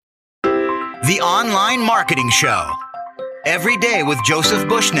The Online Marketing Show. Every day with Joseph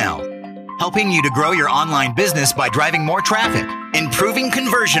Bushnell. Helping you to grow your online business by driving more traffic, improving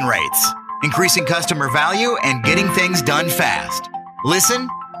conversion rates, increasing customer value, and getting things done fast. Listen,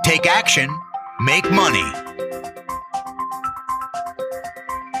 take action, make money.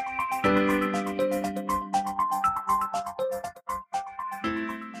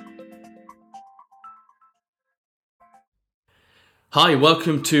 Hi,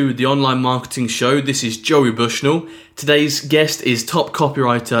 welcome to the Online Marketing Show. This is Joey Bushnell. Today's guest is top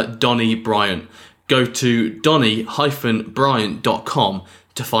copywriter Donnie Bryant. Go to donnie-bryant.com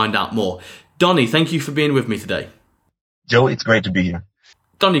to find out more. Donnie, thank you for being with me today. Joey, it's great to be here.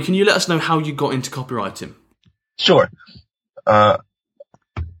 Donnie, can you let us know how you got into copywriting? Sure. I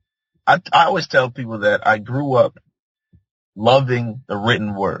always tell people that I grew up loving the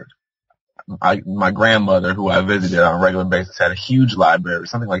written word. My grandmother, who I visited on a regular basis, had a huge library,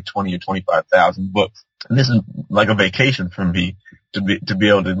 something like 20 or 25,000 books. And this is like a vacation for me to be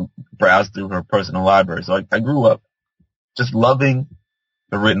able to browse through her personal library. So I grew up just loving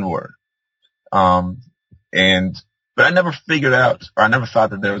the written word. But I never figured out, or I never thought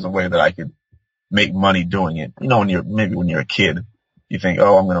that there was a way that I could make money doing it. You know, when you're a kid, you think,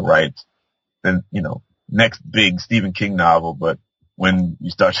 oh, I'm going to write the, next big Stephen King novel, but when you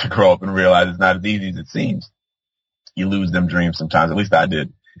start to grow up and realize it's not as easy as it seems, you lose them dreams sometimes. At least I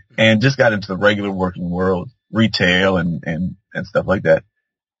did. And just got into the regular working world, retail and stuff like that.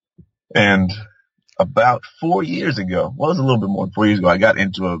 And about 4 years ago, well, it was a little bit more than 4 years ago, I got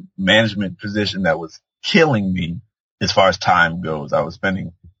into a management position that was killing me as far as time goes. I was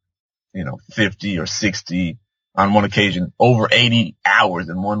spending, 50 or 60, on one occasion, over 80 hours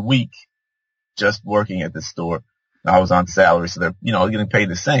in 1 week just working at this store. I was on salary, so they're, getting paid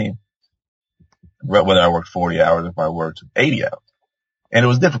the same, whether I worked 40 hours or if I worked 80 hours. And it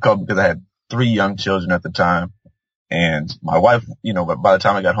was difficult because I had 3 young children at the time. And my wife, by the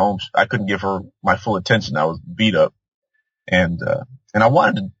time I got home, I couldn't give her my full attention. I was beat up. And I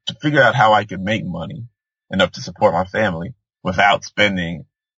wanted to figure out how I could make money enough to support my family without spending,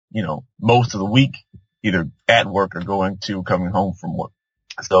 most of the week either at work or coming home from work.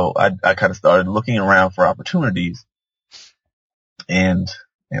 So I kind of started looking around for opportunities. And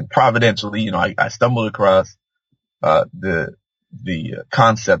providentially, I stumbled across the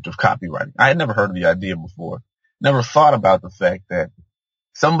concept of copywriting. I had never heard of the idea before. Never thought about the fact that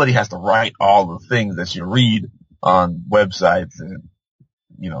somebody has to write all the things that you read on websites and,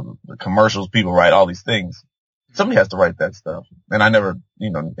 the commercials people write, all these things. Somebody has to write that stuff. And it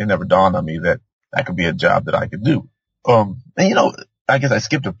never dawned on me that could be a job that I could do. I guess I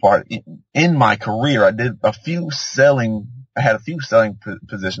skipped a part. In my career, I had a few selling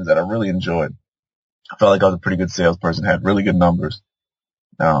positions that I really enjoyed. I felt like I was a pretty good salesperson, had really good numbers,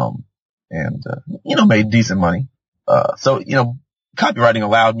 made decent money. So copywriting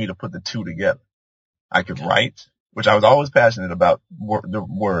allowed me to put the two together. I could write, which I was always passionate about, the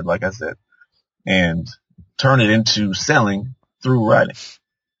word, like I said, and turn it into selling through writing.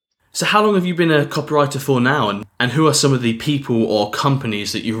 So how long have you been a copywriter for now, and who are some of the people or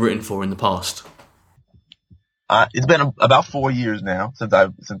companies that you've written for in the past? It's been about 4 years now since I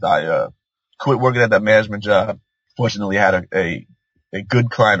quit working at that management job. Fortunately, I had a good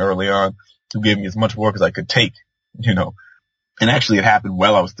client early on who gave me as much work as I could take, and actually it happened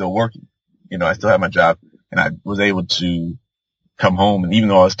while I was still working. I still had my job and I was able to come home, and even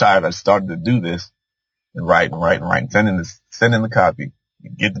though I was tired, I started to do this and write, send in the copy,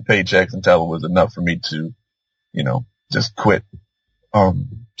 get the paychecks until it was enough for me to, just quit. So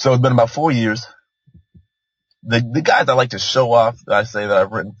it's been about 4 years. The guys I like to show off that I say that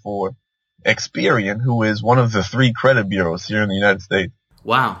I've written for, Experian, who is one of the 3 credit bureaus here in the United States.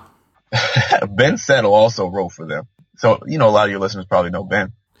 Wow. Ben Settle also wrote for them. So, a lot of your listeners probably know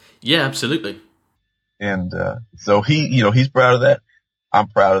Ben. Yeah, absolutely. And, so he's proud of that. I'm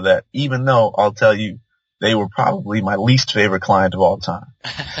proud of that, even though I'll tell you, they were probably my least favorite client of all time.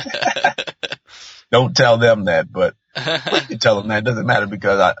 Don't tell them that, but you tell them that. It doesn't matter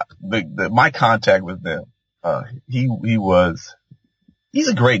because my contact with them, he's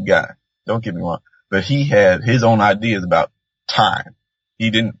a great guy. Don't get me wrong, but he had his own ideas about time. He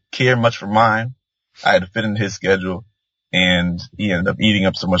didn't care much for mine. I had to fit into his schedule, and he ended up eating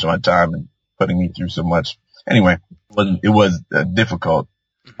up so much of my time and putting me through so much. Anyway, it was difficult,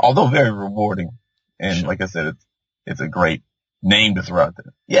 although very rewarding. And like I said, it's a great name to throw out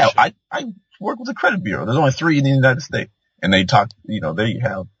there. Yeah, I work with a credit bureau. There's only 3 in the United States, and they talk. There you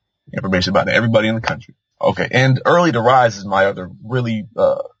have information about everybody in the country. Okay, and Early to Rise is my other really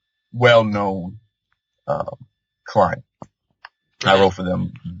well-known client. I wrote for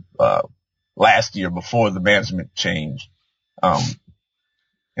them last year before the management change.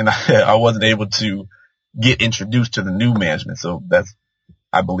 And I wasn't able to get introduced to the new management. So that's,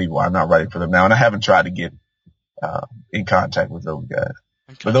 I believe, why I'm not writing for them now. And I haven't tried to get in contact with those guys.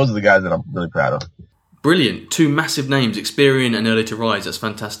 Okay. But those are the guys that I'm really proud of. Brilliant. Two massive names, Experian and Early to Rise. That's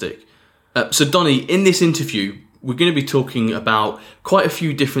fantastic. So Donnie, in this interview, we're going to be talking about quite a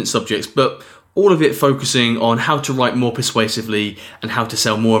few different subjects, but all of it focusing on how to write more persuasively and how to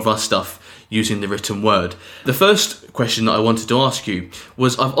sell more of our stuff using the written word. The first question that I wanted to ask you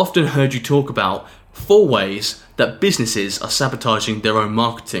was, I've often heard you talk about 4 ways that businesses are sabotaging their own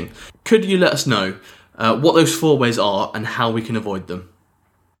marketing. Could you let us know what those 4 ways are and how we can avoid them?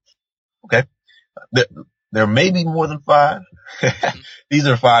 Okay. There may be more than 5. These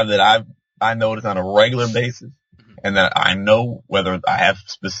are 5 that I notice on a regular basis, and that I know, whether I have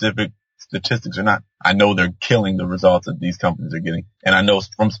specific statistics or not, I know they're killing the results that these companies are getting. And I know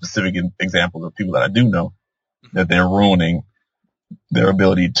from specific examples of people that I do know that they're ruining their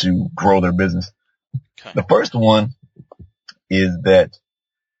ability to grow their business. Okay. The first one is that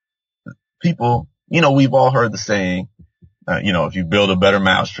people, we've all heard the saying, if you build a better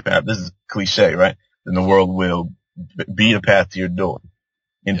mousetrap, this is cliche, right? Then the world will beat a path to your door.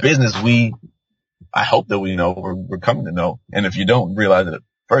 In business, I hope that we know, we're coming to know. And if you don't realize it at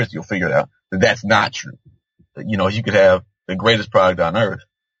first, you'll figure it out that that's not true. You could have the greatest product on earth,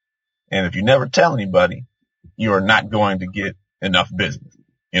 and if you never tell anybody, you are not going to get enough business.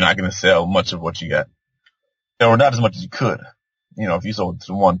 You're not going to sell much of what you got, or not as much as you could. If you sold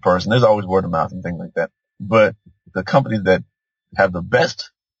to one person, there's always word of mouth and things like that. But the companies that have the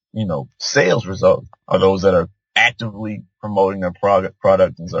best, sales results are those that are actively promoting their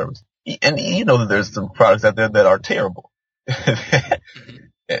product and service. And that there's some products out there that are terrible,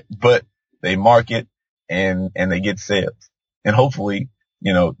 but they market and they get sales. And hopefully,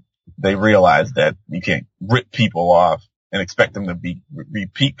 they realize that you can't rip people off and expect them to be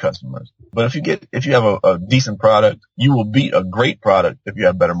repeat customers. But if you have a decent product, you will beat a great product if you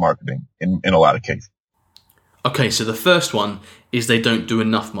have better marketing in a lot of cases. Okay, so the first one is they don't do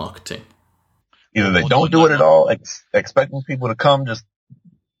enough marketing. Either they don't do it at all, expecting people to come just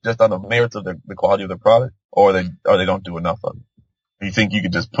on the merits of the quality of their product, or they don't do enough of it. You think you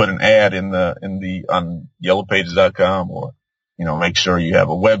could just put an ad on yellowpages.com, or make sure you have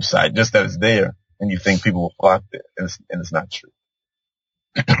a website just that it's there, and you think people will flock there, and it's not true.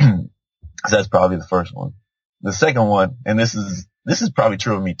 So that's probably the first one. The second one, and this is probably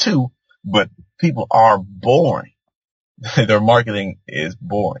true of me too, but people are boring. Their marketing is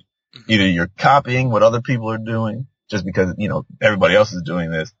boring. Either you're copying what other people are doing just because, everybody else is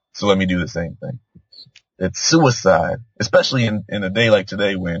doing this, so let me do the same thing. It's suicide, especially in a day like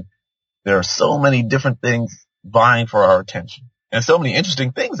today when there are so many different things vying for our attention and so many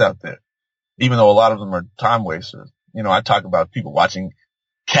interesting things out there, even though a lot of them are time wasters. I talk about people watching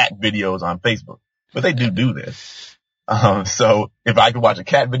cat videos on Facebook, but they do this. So if I could watch a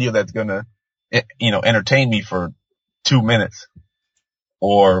cat video that's gonna, entertain me for 2 minutes,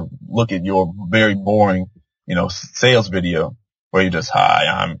 or look at your very boring, sales video where you're just, hi,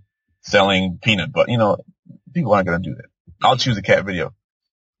 I'm selling peanut butter. People aren't going to do that. I'll choose a cat video,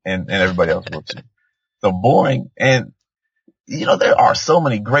 and everybody else will too. So boring. And, there are so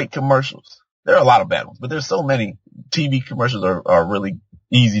many great commercials. There are a lot of bad ones, but there's so many. TV commercials are really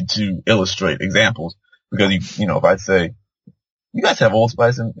easy to illustrate examples, because if I say, you guys have Old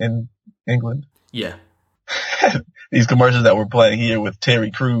Spice in England? Yeah. These commercials that we're playing here with Terry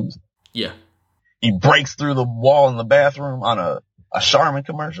Crews. Yeah. He breaks through the wall in the bathroom on a Charmin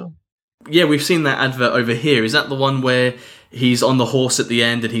commercial. Yeah, we've seen that advert over here. Is that the one where he's on the horse at the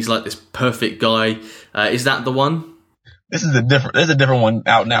end and he's like this perfect guy? Is that the one? There's a different one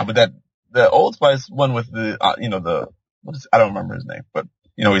out now, but the Old Spice one with the, I don't remember his name, but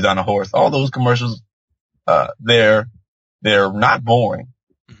he's on a horse. All those commercials, they're not boring.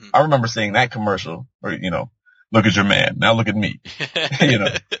 Mm-hmm. I remember seeing that commercial where, look at your man, now look at me,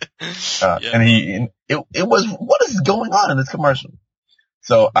 and it was, what is going on in this commercial?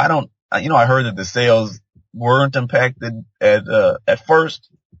 So I heard that the sales weren't impacted at first,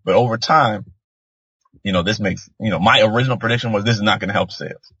 but over time, this makes, my original prediction was this is not going to help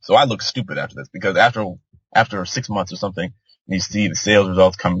sales. So I look stupid after this, because after 6 months or something, you see the sales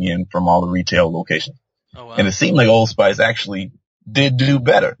results coming in from all the retail locations. Oh, wow. And it seemed like Old Spice actually did do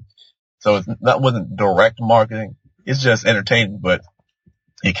better. So that wasn't direct marketing. It's just entertaining, but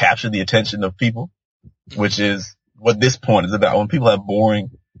it captured the attention of people, which is what this point is about. When people have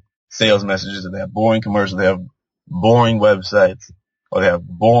boring sales messages, and they have boring commercials, they have boring websites, or they have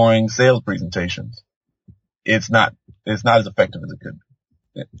boring sales presentations, it's not as effective as it could be.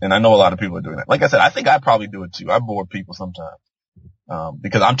 And I know a lot of people are doing that. Like I said, I think I probably do it too. I bore people sometimes.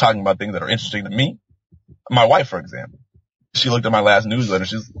 Because I'm talking about things that are interesting to me. My wife, for example, she looked at my last newsletter.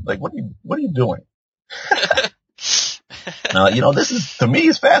 She's like, what are you doing? This is, to me,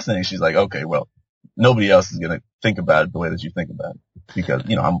 it's fascinating. She's like, okay, well, nobody else is going to think about it the way that you think about it because,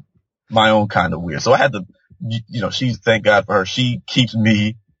 I'm my own kind of weird. So I had to, thank God for her. She keeps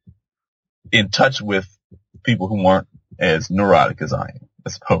me in touch with people who aren't as neurotic as I am, I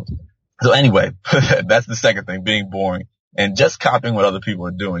suppose. So anyway, that's the second thing, being boring and just copying what other people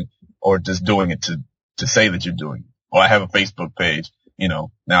are doing or just doing it to say that you're doing it. Or I have a Facebook page,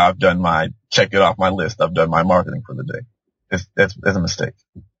 now I've done check it off my list. I've done my marketing for the day. That's a mistake.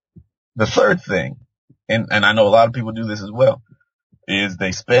 The third thing, and I know a lot of people do this as well, is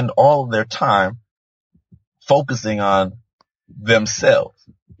they spend all of their time focusing on themselves,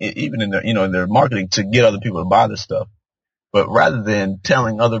 even in their marketing to get other people to buy their stuff. But rather than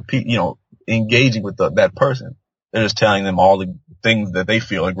telling other people, engaging with that person, they're just telling them all the things that they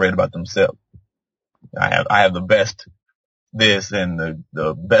feel are great about themselves. I have the best this and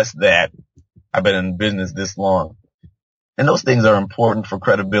the best that. I've been in business this long. And those things are important for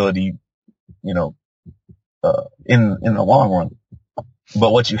credibility, in the long run.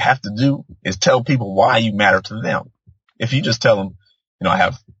 But what you have to do is tell people why you matter to them. If you just tell them, I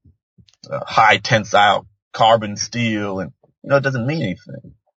have high tensile carbon steel and, it doesn't mean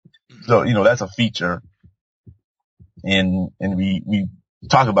anything. So, that's a feature. And we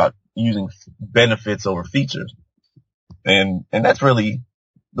talk about using benefits over features. And that's really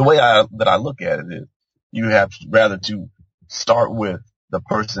the way that I look at it is you have rather to start with the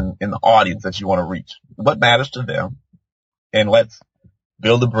person in the audience that you want to reach. What matters to them? And let's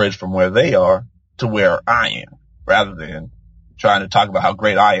build a bridge from where they are to where I am rather than trying to talk about how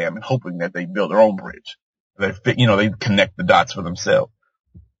great I am and hoping that they build their own bridge. They connect the dots for themselves.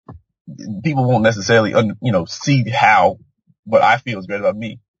 People won't necessarily, see how what I feel is great about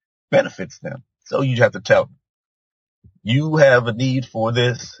me benefits them. So you have to tell them, you have a need for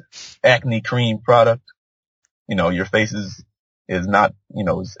this acne cream product. Your face is not,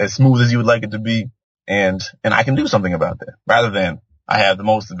 as smooth as you would like it to be. And I can do something about that rather than I have the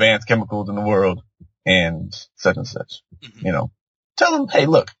most advanced chemicals in the world and such and such. Mm-hmm. Tell them, hey,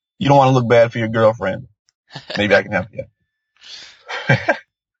 look, you don't want to look bad for your girlfriend. Maybe I can help you.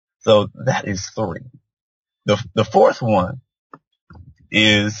 So that is 3. The fourth one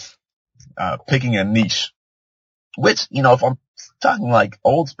is, picking a niche, which, if I'm talking like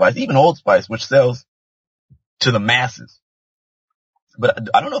Old Spice, even Old Spice, which sells to the masses, but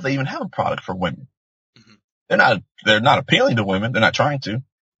I don't know if they even have a product for women. Mm-hmm. They're not appealing to women. They're not trying to.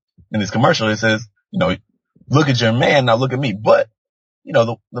 In this commercial, it says, look at your man, now look at me. But,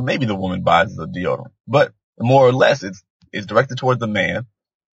 maybe the woman buys the deodorant, but more or less it's directed toward the man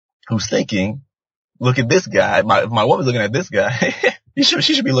who's thinking, look at this guy. My woman's looking at this guy. She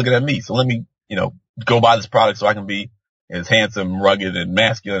should be looking at me. So let me, go buy this product so I can be as handsome, rugged, and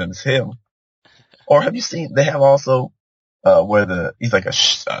masculine as him. Or have you seen, they have also, where he's like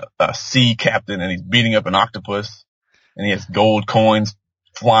a sea captain and he's beating up an octopus and he has gold coins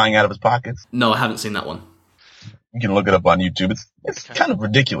flying out of his pockets. No, I haven't seen that one. You can look it up on YouTube. It's kind of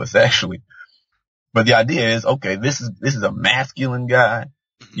ridiculous, actually. But the idea is, okay, this is a masculine guy.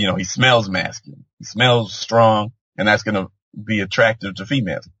 He smells masculine. He smells strong, and that's going to be attractive to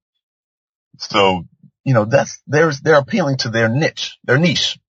females. So, they're appealing to their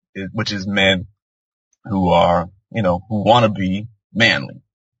niche, which is men who are, who want to be manly.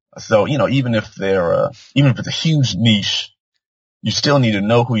 So, even if it's a huge niche, you still need to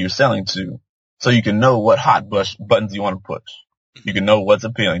know who you're selling to so you can know what hot buttons you want to push. You can know what's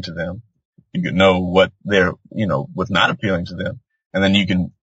appealing to them. You can know what what's not appealing to them. And then you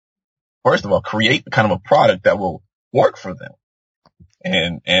can, first of all, create kind of a product that will work for them.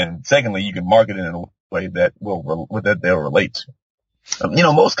 And secondly, you can market it in a way that they'll relate to.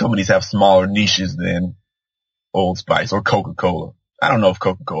 Most companies have smaller niches than Old Spice or Coca-Cola. I don't know if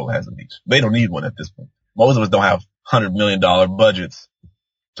Coca-Cola has a niche. They don't need one at this point. Most of us don't have $100 million budgets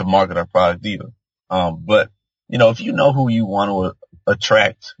to market our product either. But, if you know who you want to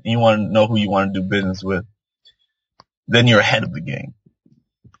attract, and you want to know who you want to do business with, then you're ahead of the game.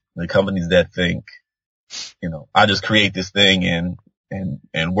 The companies that think, I just create this thing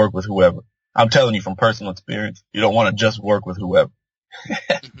and work with whoever. I'm telling you from personal experience, you don't want to just work with whoever.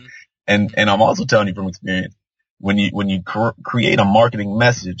 Mm-hmm. And I'm also telling you from experience, when you create a marketing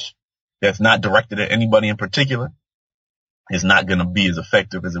message that's not directed at anybody in particular, it's not going to be as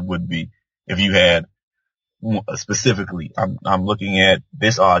effective as it would be if you had specifically, I'm looking at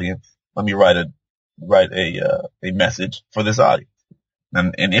this audience. Let me write a message for this audience.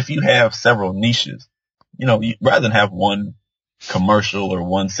 And if you have several niches, rather than have one commercial or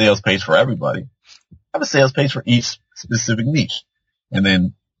one sales page for everybody, have a sales page for each specific niche. And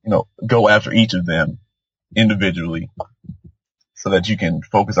then, go after each of them individually so that you can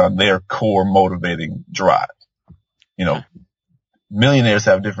focus on their core motivating drive. Millionaires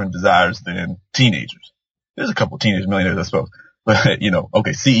have different desires than teenagers. There's a couple of teenage millionaires, I suppose. But,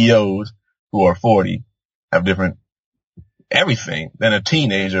 CEOs who are 40 have different everything than a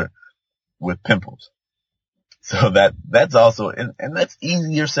teenager with pimples. So that's also, and that's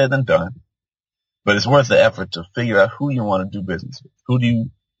easier said than done, but it's worth the effort to figure out who you want to do business with. Who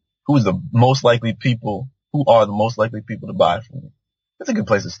are the most likely people to buy from you? That's a good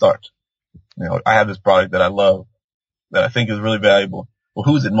place to start. I have this product that I love that I think is really valuable. Well,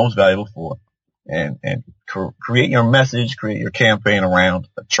 who's it most valuable for? And create your message, create your campaign around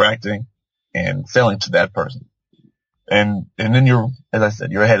attracting and selling to that person. And then as I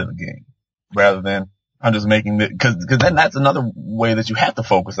said, you're ahead of the game rather than I'm just making it, cause then that's another way that you have to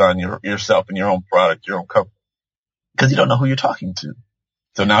focus on yourself and your own product, your own company, cause you don't know who you're talking to.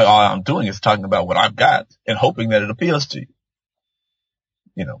 So now all I'm doing is talking about what I've got and hoping that it appeals to you.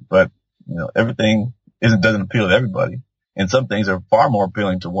 But everything doesn't appeal to everybody. And some things are far more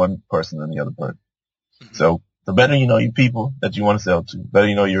appealing to one person than the other person. So the better you know your people that you want to sell to, the better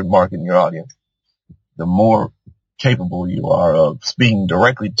you know your market and your audience, the more capable you are of speaking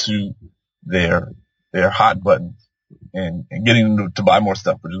directly to their hot buttons and getting them to buy more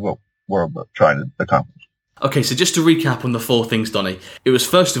stuff, which is what we're trying to accomplish. Okay, so just to recap on the 4 things, Donnie, it was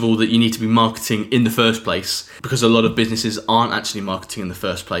first of all that you need to be marketing in the first place because a lot of businesses aren't actually marketing in the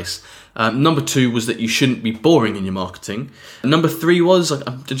first place. Number 2 was that you shouldn't be boring in your marketing. Number 3 was,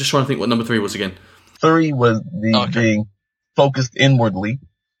 I'm just trying to think what number 3 was again. 3 was being focused inwardly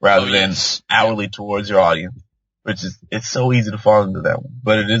rather than outwardly towards your audience, which is, it's so easy to fall into that one,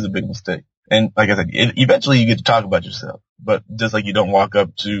 but it is a big mistake. And like I said, eventually you get to talk about yourself, but just like you don't walk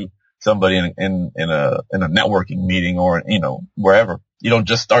up to somebody in a networking meeting or, wherever, you don't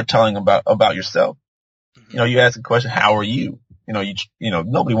just start telling about yourself. You ask a question, how are you?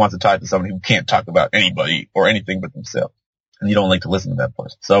 Nobody wants to talk to somebody who can't talk about anybody or anything but themselves. And you don't like to listen to that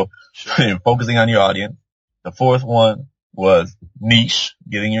person. So focusing on your audience. The 4th one was niche,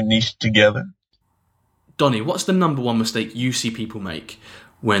 getting your niche together. Donnie, what's the number 1 mistake you see people make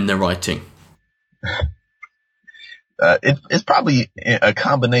when they're writing? It's probably a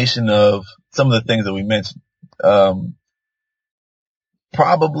combination of some of the things that we mentioned.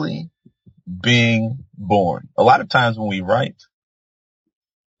 Probably being boring. A lot of times when we write,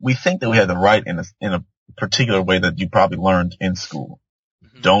 we think that we have to write in a particular way that you probably learned in school.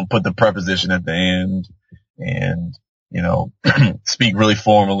 Mm-hmm. Don't put the preposition at the end and, speak really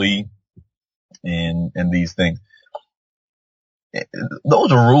formally and these things.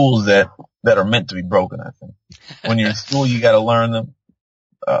 Those are rules that are meant to be broken, I think. When you're in school, you got to learn them.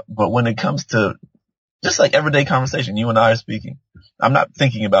 But when it comes to just like everyday conversation, you and I are speaking, I'm not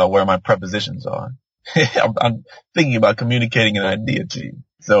thinking about where my prepositions are. I'm thinking about communicating an idea to you.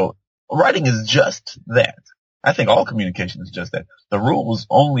 So writing is just that. I think all communication is just that. The rules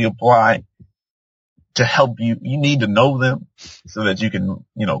only apply to help you. You need to know them so that you can,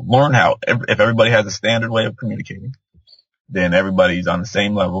 learn how, if everybody has a standard way of communicating, then everybody's on the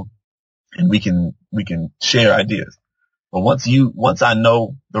same level and we can share ideas. But once I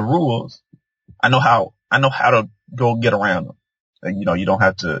know the rules, I know how to go get around them. And, you don't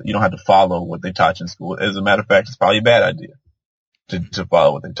have to follow what they taught you in school. As a matter of fact, it's probably a bad idea to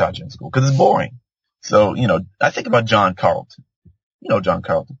follow what they taught you in school because it's boring. So, I think about John Carlton. John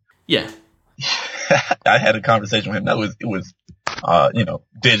Carlton. Yeah. I had a conversation with him. It was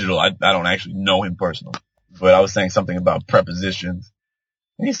digital. I don't actually know him personally, but I was saying something about prepositions.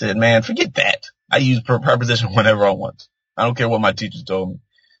 And he said, man, forget that. I use preposition whenever I want. I don't care what my teachers told me.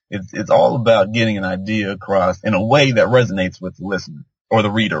 It's all about getting an idea across in a way that resonates with the listener or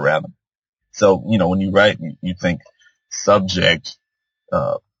the reader rather. So, when you write, you think subject,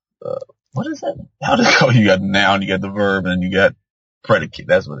 what is that? How does it go? You got noun, you got the verb, and you got predicate.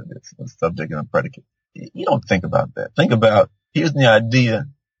 That's what it is. A subject and a predicate. You don't think about that. Think about, here's the idea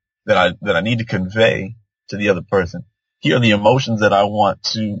that I need to convey to the other person. Here are the emotions that I want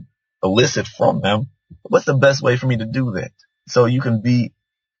to elicit from them. What's the best way for me to do that? So you can be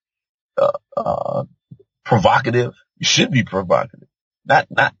provocative. You should be provocative. Not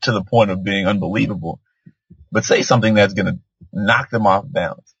to the point of being unbelievable, but say something that's going to knock them off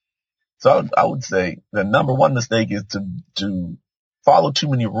balance. So I would say the number 1 mistake is to follow too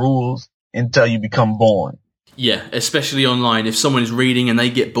many rules until you become boring. Yeah, especially online. If someone is reading and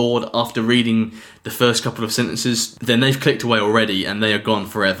they get bored after reading the first couple of sentences, then they've clicked away already and they are gone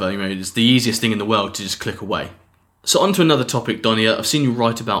forever. It's the easiest thing in the world to just click away. So on to another topic, Donnie, I've seen you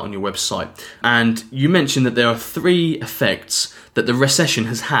write about on your website, and you mentioned that there are 3 effects that the recession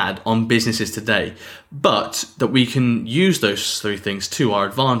has had on businesses today, but that we can use those 3 things to our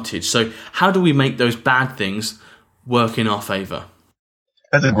advantage. So how do we make those bad things work in our favour?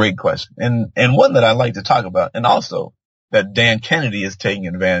 That's a great question, and one that I like to talk about, and also that Dan Kennedy is taking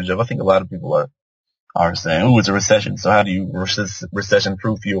advantage of. I think a lot of people are saying, "Oh, it's a recession, so how do you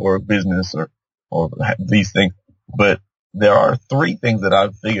recession-proof your business or these things?" But there are 3 things that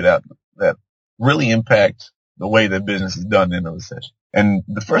I've figured out that really impact the way that business is done in a recession. And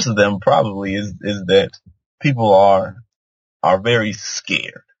the first of them probably is that people are very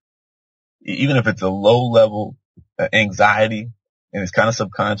scared. Even if it's a low level anxiety and it's kind of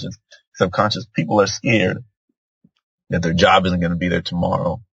subconscious, people are scared that their job isn't going to be there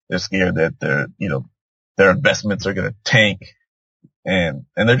tomorrow. They're scared that their investments are going to tank, and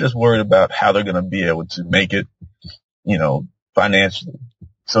they're just worried about how they're going to be able to make it, financially.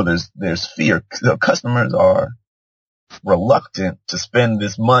 So there's fear. The customers are reluctant to spend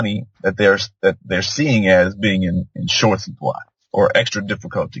this money that they're seeing as being in short supply or extra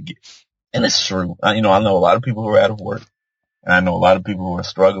difficult to get. And it's true. I know a lot of people who are out of work, and I know a lot of people who are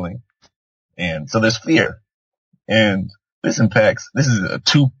struggling. And so there's fear. And this is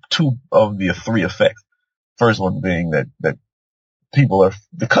two of the 3 effects. First one being that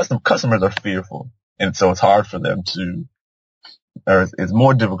customers are fearful. And so it's hard for them it's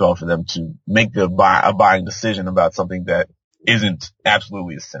more difficult for them to make a buying decision about something that isn't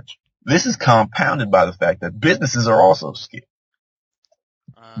absolutely essential. This is compounded by the fact that businesses are also scared.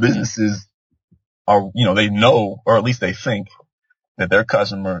 Businesses are, they know, or at least they think, that their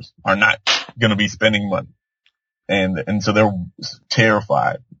customers are not going to be spending money. And so they're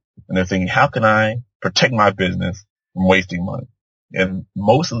terrified, and they're thinking, how can I protect my business from wasting money? And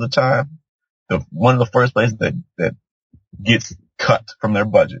most of the time, one of the first places that gets cut from their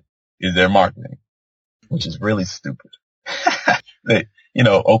budget is their marketing, which is really stupid.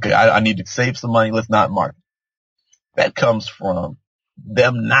 Okay, I need to save some money. Let's not market. That comes from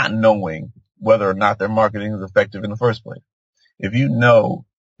them not knowing whether or not their marketing is effective in the first place. If you know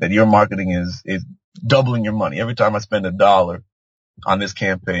that your marketing is doubling your money, every time I spend $1 on this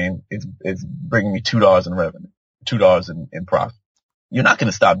campaign, it's bringing me $2 in revenue, $2 in profit. You're not going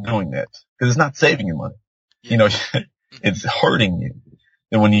to stop doing that because it's not saving you money. Yeah. It's hurting you.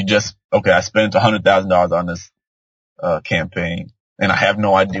 And when you I spent $100,000 on this campaign and I have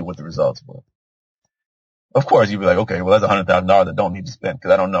no idea what the results were. Of course, you'd be like, okay, well, that's $100,000 I don't need to spend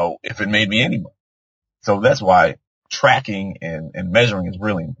because I don't know if it made me any money. So that's why tracking and measuring is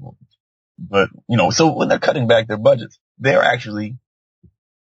really important. But, so when they're cutting back their budgets, they're actually,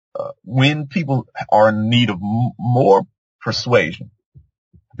 when people are in need of more persuasion,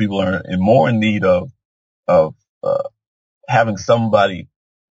 people are more in need of having somebody,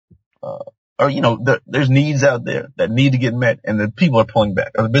 there's needs out there that need to get met, and the people are pulling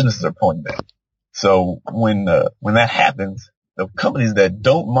back, or the businesses are pulling back. So when that happens, the companies that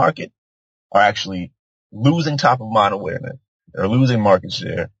don't market are actually losing top of mind awareness. They're losing market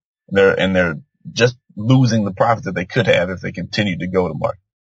share. They're just losing the profits that they could have if they continued to go to market.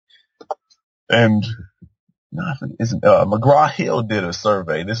 And McGraw-Hill did a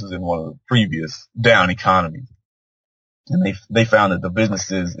survey. This is in one of the previous down economies. And they found that the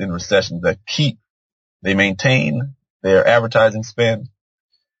businesses in recessions that they maintain their advertising spend,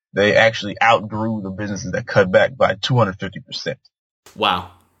 they actually outgrew the businesses that cut back by 250%.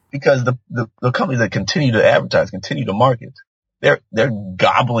 Wow. Because the companies that continue to advertise, continue to market, they're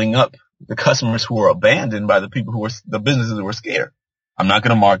gobbling up the customers who are abandoned by the businesses who are scared. I'm not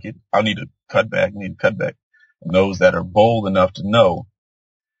going to market. I need to cut back. And those that are bold enough to know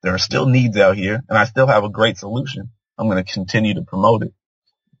there are still needs out here and I still have a great solution, I'm going to continue to promote it.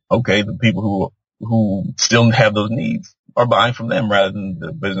 Okay, the people who still have those needs are buying from them rather than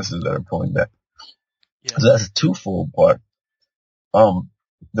the businesses that are pulling back. Yeah. So that's a twofold part.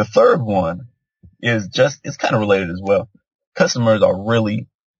 The third one is it's kind of related as well. Customers are really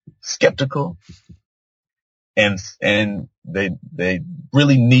skeptical and they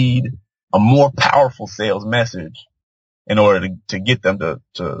really need a more powerful sales message in order to get them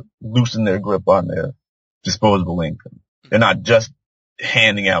to loosen their grip on their disposable income. They're not just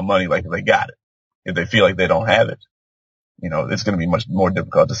handing out money like they got it. If they feel like they don't have it, it's going to be much more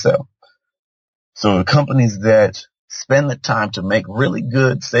difficult to sell. So the companies that spend the time to make really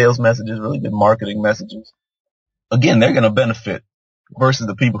good sales messages, really good marketing messages, again, they're going to benefit versus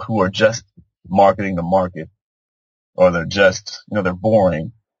the people who are just marketing the market or they're just, they're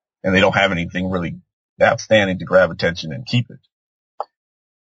boring and they don't have anything really outstanding to grab attention and keep it.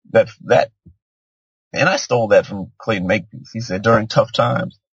 And I stole that from Clayton Makepeace. He said, during tough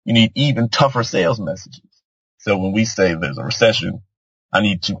times, you need even tougher sales messages. So when we say there's a recession, I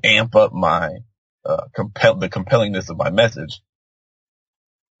need to amp up my, the compellingness of my message.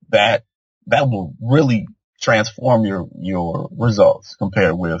 That will really transform your results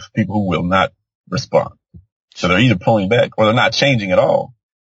compared with people who will not respond. So they're either pulling back or they're not changing at all.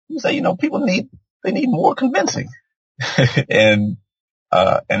 You say, people need more convincing. and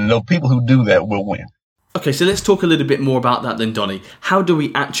the people who do that will win. Okay, so let's talk a little bit more about that then, Donnie. How do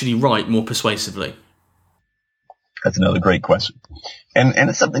we actually write more persuasively? That's another great question. And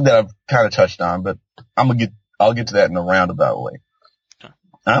it's something that I've kind of touched on, but I'll get to that in a roundabout way. Okay.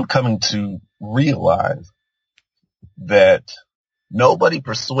 I'm coming to realize that nobody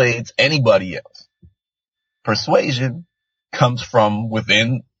persuades anybody else. Persuasion comes from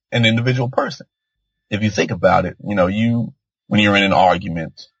within an individual person. If you think about it, when you're in an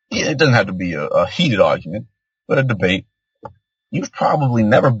argument, it doesn't have to be a heated argument, but a debate, you've probably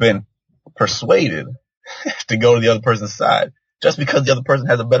never been persuaded to go to the other person's side just because the other person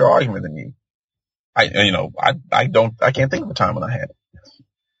has a better argument than you. I can't think of a time when I had it.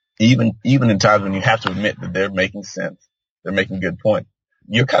 Even in times when you have to admit that they're making sense, they're making good points,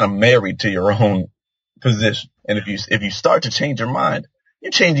 you're kind of married to your own position. And if you start to change your mind,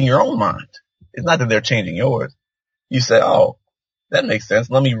 you're changing your own mind. It's not that they're changing yours. You say, oh, that makes sense.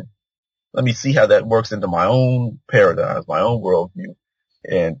 Let me see how that works into my own paradigm, my own worldview.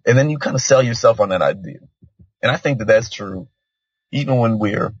 And then you kind of sell yourself on that idea. And I think that that's true even when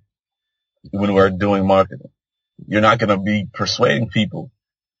we're doing marketing. You're not going to be persuading people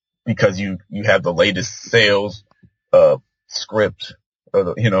because you have the latest sales script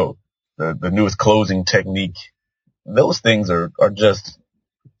or the newest closing technique. Those things are just,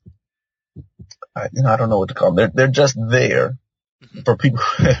 I don't know what to call them. They're just there for people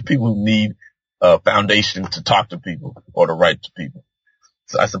who need a foundation to talk to people or to write to people.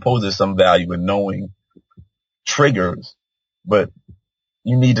 So I suppose there's some value in knowing triggers, but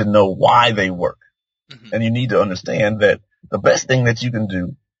you need to know why they work. Mm-hmm. And you need to understand that the best thing that you can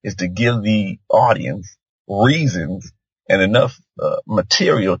do is to give the audience reasons and enough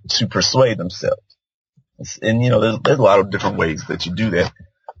material to persuade themselves. And, there's a lot of different ways that you do that.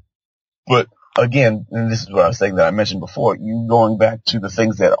 But again, and this is what I was saying that I mentioned before, you going back to the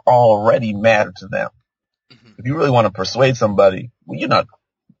things that already matter to them. Mm-hmm. If you really want to persuade somebody, well, you're not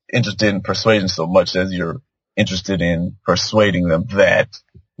interested in persuasion so much as you're interested in persuading them that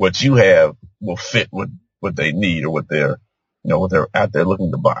what you have will fit what they need or what they're out there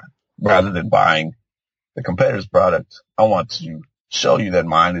looking to buy. Rather than buying the competitor's product, I want to show you that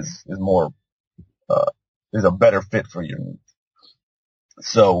mine is more, is a better fit for your needs.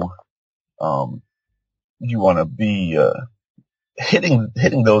 So, you want to be,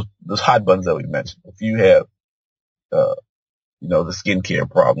 hitting those hot buttons that we mentioned. If you have, the skincare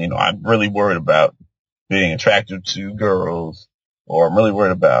problem, I'm really worried about being attracted to girls, or I'm really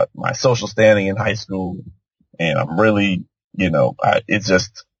worried about my social standing in high school. And I'm really, it's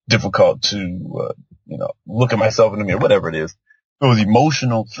just difficult to, look at myself in the mirror, whatever it is. Those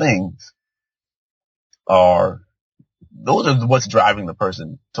emotional things those are what's driving the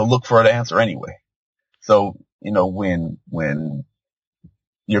person to look for an answer anyway. So, when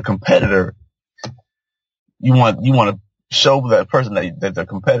your competitor, you want to show that person that the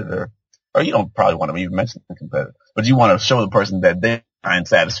competitor, or you don't probably want to even mention the competitor, but you want to show the person that they find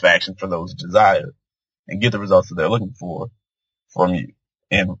satisfaction for those desires and get the results that they're looking for from you.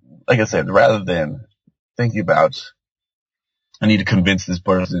 And like I said, rather than thinking about, I need to convince this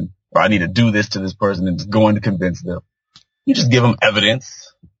person, or I need to do this to this person and it's going to convince them, you just give them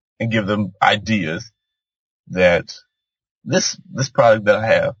evidence and give them ideas that this product that I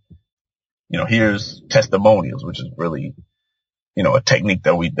have, here's testimonials, which is really, a technique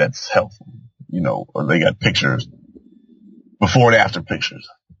that's helpful, or they got pictures, before and after pictures.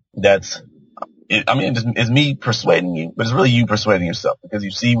 That's it. I mean, it's me persuading you, but it's really you persuading yourself because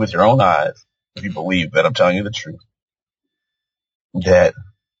you see with your own eyes, if you believe that I'm telling you the truth, that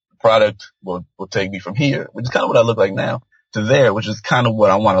the product will take me from here, which is kind of what I look like now, to there, which is kind of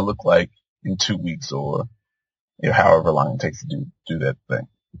what I want to look like in 2 weeks or however long it takes to do that thing.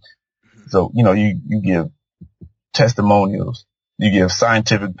 So, you give testimonials, you give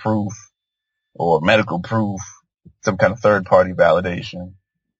scientific proof or medical proof, some kind of third party validation.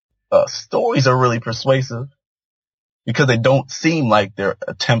 Stories are really persuasive because they don't seem like they're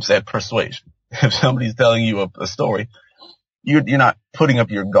attempts at persuasion. If somebody's telling you a story, you're not putting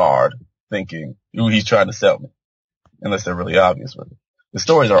up your guard thinking, ooh, he's trying to sell me. unless they're really obvious with it. The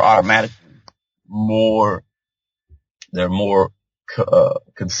stories are automatically they're more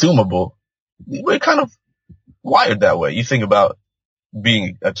consumable. We're kind of wired that way. You think about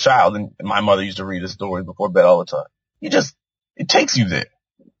being a child, and my mother used to read a story before bed all the time. It takes you there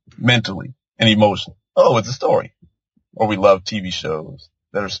mentally and emotionally. Oh, it's a story. Or we love TV shows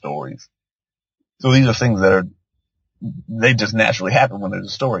that are stories. So these are things they just naturally happen when there's a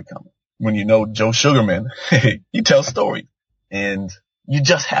story coming. When you know Joe Sugarman, he tells stories and you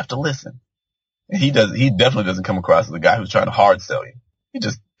just have to listen. He definitely doesn't come across as a guy who's trying to hard sell you. He's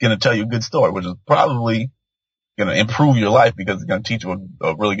just going to tell you a good story, which is probably going to improve your life because it's going to teach you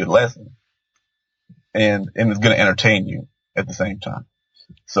a really good lesson. And it's going to entertain you at the same time.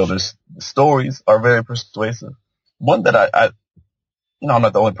 So the stories are very persuasive. One that I'm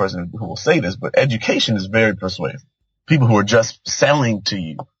not the only person who will say this, but education is very persuasive. People who are just selling to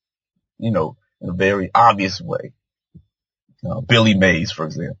you, in a very obvious way. Billy Mays, for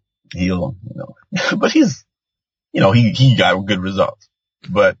example, but he got good results,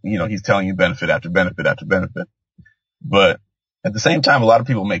 but he's telling you benefit after benefit after benefit. But at the same time, a lot of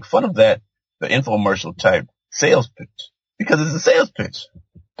people make fun of the infomercial type sales pitch because it's a sales pitch.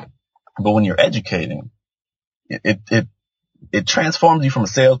 But when you're educating, it transforms you from a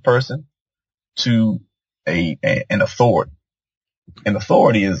salesperson to an authority. An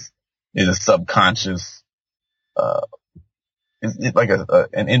authority is a subconscious, it's like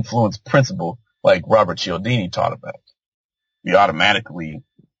an influence principle like Robert Cialdini taught about. We automatically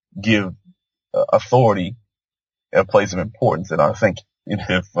give authority a place of importance in our thinking.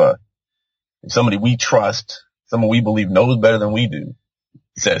 If somebody we trust, someone we believe knows better than we do,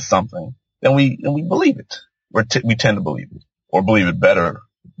 says something, then we believe it. We tend to believe it, or believe it better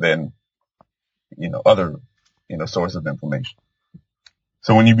than other sources of information.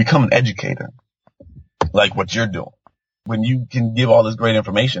 So when you become an educator, like what you're doing, when you can give all this great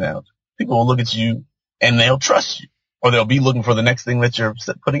information out, people will look at you and they'll trust you, or they'll be looking for the next thing that you're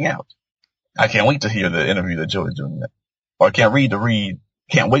putting out. I can't wait to hear the interview that Joey's doing next, or I can't wait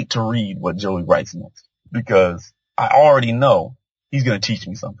to read what Joey writes next, because I already know he's going to teach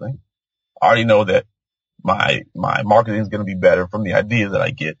me something. I already know that my marketing is going to be better from the ideas that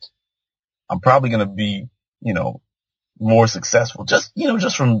I get. I'm probably going to be, more successful just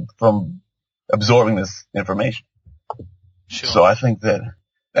from absorbing this information. Sure. So I think that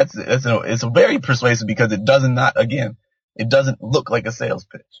it's a very persuasive because it doesn't look like a sales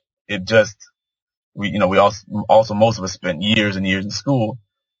pitch. It just, we also most of us spent years and years in school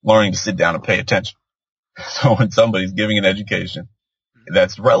learning to sit down and pay attention. So when somebody's giving an education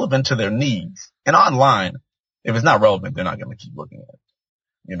that's relevant to their needs, and online, if it's not relevant, they're not going to keep looking at it.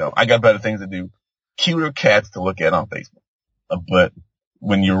 I got better things to do, cuter cats to look at on Facebook. But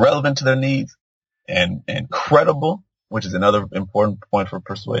when you're relevant to their needs and credible, which is another important point for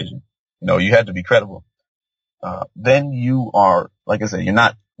persuasion, you have to be credible. Then you are, like I said, you're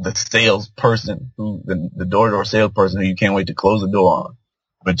not the salesperson the door-to-door salesperson who you can't wait to close the door on,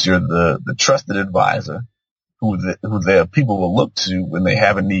 but you're the trusted advisor who the people will look to when they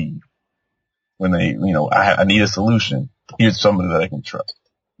have a need. When they, I need a solution. Here's somebody that I can trust.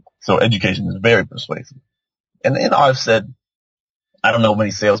 So education is very persuasive. And I've said, I don't know many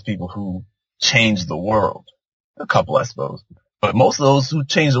salespeople who change the world. A couple, I suppose. But most of those who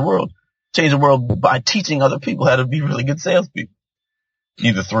change the world by teaching other people how to be really good salespeople.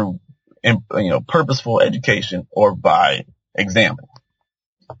 Either through, purposeful education or by example.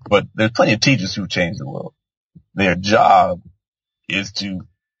 But there's plenty of teachers who change the world. Their job is to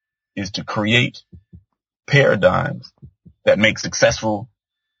create paradigms that make successful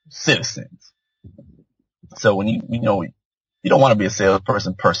citizens. So when you don't want to be a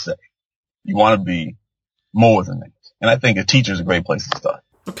salesperson per se. You want to be more than that. And I think a teacher is a great place to start.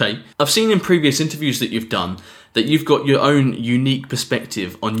 Okay. I've seen in previous interviews that you've done that you've got your own unique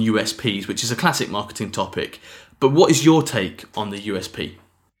perspective on USPs, which is a classic marketing topic. But what is your take on the USP?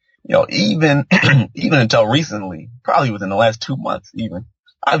 Even until recently, probably within the last 2 months even,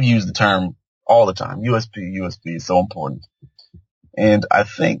 I've used the term all the time. USP is so important. And I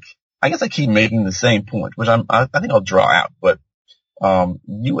guess I keep making the same point, which I think I'll draw out, but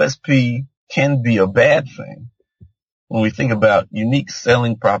USP can be a bad thing when we think about unique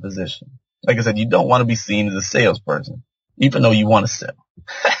selling proposition. Like I said, you don't want to be seen as a salesperson, even though you want to sell.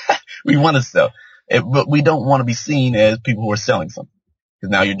 We want to sell, but we don't want to be seen as people who are selling something, because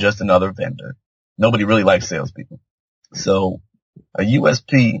now you're just another vendor. Nobody really likes salespeople. So a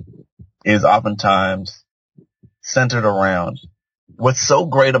USP is oftentimes centered around what's so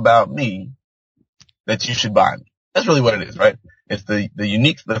great about me that you should buy me. That's really what it is, right? It's the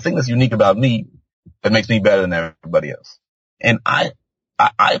thing that's unique about me that makes me better than everybody else. And I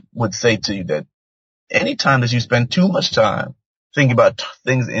would say to you that anytime that you spend too much time thinking about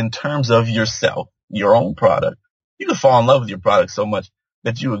things in terms of yourself, your own product, you can fall in love with your product so much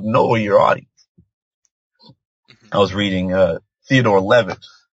that you ignore your audience. I was reading Theodore Levitt.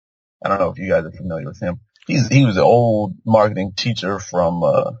 I don't know if you guys are familiar with him. He was an old marketing teacher from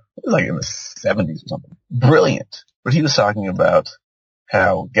it was like in the 70s or something. Brilliant. But he was talking about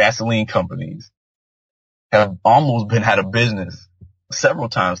how gasoline companies have almost been out of business several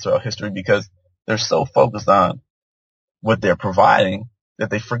times throughout history because they're so focused on what they're providing that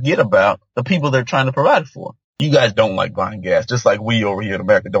they forget about the people they're trying to provide for. You guys don't like buying gas, just like we over here in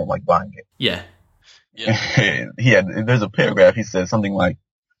America don't like buying gas. Yeah. There's a paragraph, he said something like,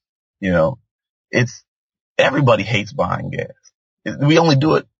 everybody hates buying gas. We only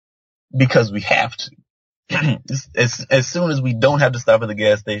do it because we have to. As soon as we don't have to stop at the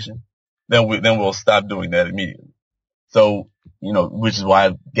gas station, then we'll stop doing that immediately. So, which is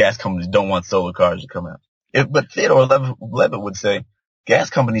why gas companies don't want solar cars to come out. But Theodore Levitt would say gas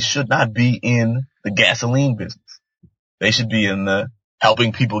companies should not be in the gasoline business. They should be in the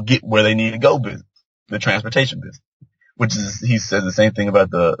helping people get where they need to go business, the transportation business, which is, he says the same thing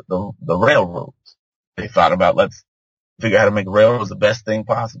about the railroads. They thought about, let's figure out how to make railroads the best thing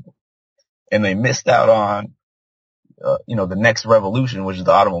possible. And they missed out on, the next revolution, which is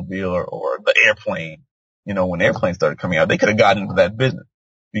the automobile or the airplane. When airplanes started coming out, they could have gotten into that business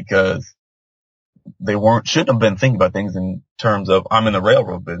because they shouldn't have been thinking about things in terms of, I'm in the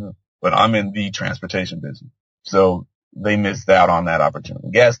railroad business, but I'm in the transportation business. So they missed out on that opportunity.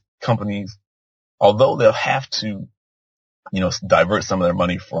 Gas companies, although they'll have to, divert some of their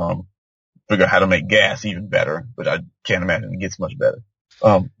money from figure out how to make gas even better, but I can't imagine it gets much better.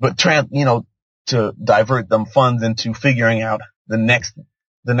 But to divert them funds into figuring out the next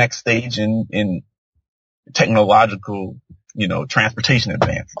stage in technological, transportation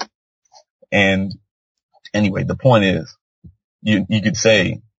advance. And anyway, the point is, you could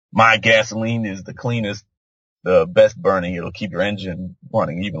say my gasoline is the cleanest, the best burning. It'll keep your engine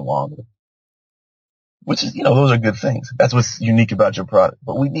running even longer, which is, those are good things. That's what's unique about your product.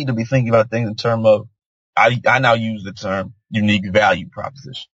 But we need to be thinking about things in terms of, I now use the term unique value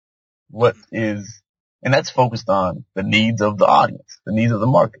proposition. And that's focused on the needs of the audience, the needs of the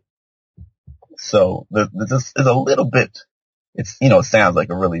market. So this is a little bit, it sounds like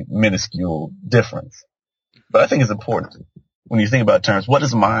a really minuscule difference, but I think it's important when you think about terms. What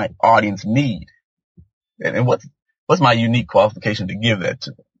does my audience need? And what's my unique qualification to give that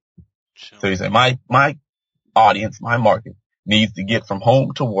to them? Sure. So you say my audience, my market needs to get from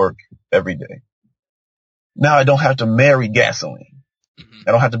home to work every day. Now I don't have to marry gasoline. Mm-hmm.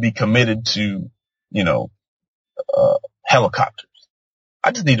 I don't have to be committed to, helicopters.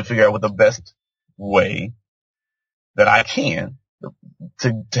 I just need to figure out what the best way that I can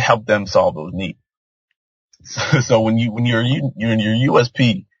to help them solve those needs. So when your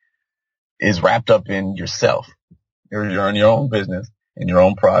USP is wrapped up in yourself, you're in your own business and your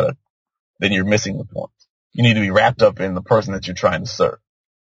own product, then you're missing the point. You need to be wrapped up in the person that you're trying to serve,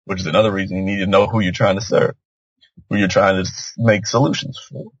 which is another reason you need to know who you're trying to serve, who you're trying to make solutions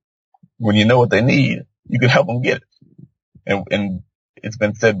for. When you know what they need, you can help them get it. And it's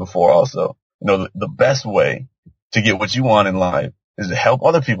been said before also, the best way to get what you want in life is to help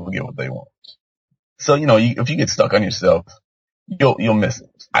other people get what they want. So, if you get stuck on yourself, you'll miss it,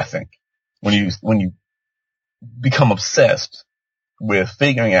 I think. When you become obsessed with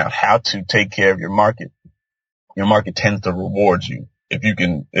figuring out how to take care of your market tends to reward you if you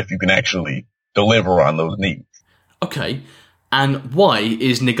can actually deliver on those needs. Okay. And why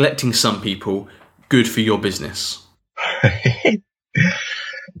is neglecting some people good for your business?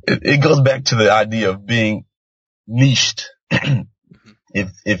 It goes back to the idea of being niched.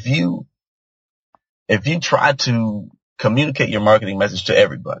 If you try to communicate your marketing message to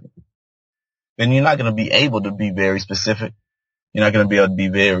everybody, then you're not going to be able to be very specific. You're not going to be able to be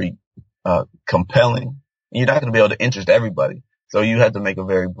very compelling. You're not going to be able to interest everybody. So you have to make a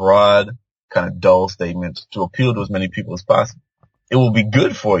very broad, kind of dull statement to appeal to as many people as possible. It will be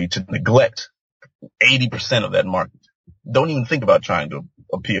good for you to neglect 80% of that market. Don't even think about trying to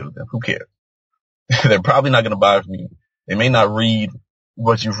appeal to them. Who cares? They're probably not going to buy from you. They may not read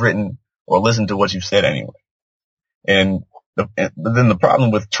what you've written or listen to what you've said anyway. But then the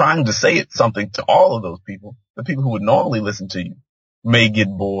problem with trying to say something to all of those people, the people who would normally listen to you, may get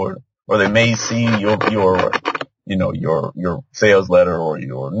bored, or they may see your sales letter or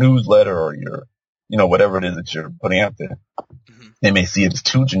your newsletter or your, whatever it is that you're putting out there. Mm-hmm. They may see it as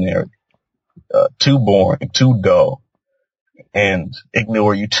too generic, too boring, too dull, and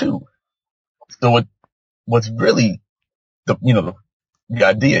ignore you too. So what's really the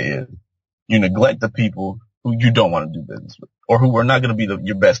idea is you neglect the people who you don't want to do business with, or who are not going to be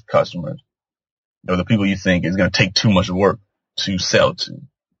your best customers, or the people you think is going to take too much work to sell to,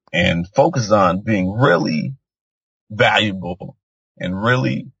 and focus on being really valuable and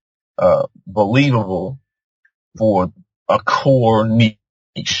really believable for a core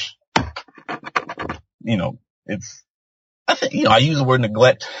niche. I think, I use the word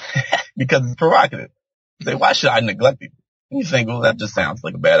neglect because it's provocative. You say, why should I neglect people? And you think, well, that just sounds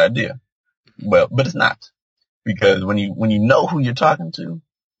like a bad idea. Well, but it's not. Because when you know who you're talking to, and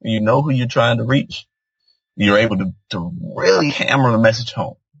you know who you're trying to reach, you're able to really hammer the message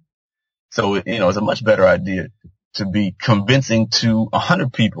home. So, it's a much better idea to be convincing to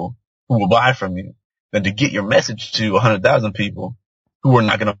 100 people who will buy from you than to get your message to 100,000 people who are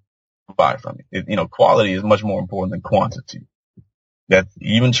not going to buy from you. Quality is much more important than quantity. That's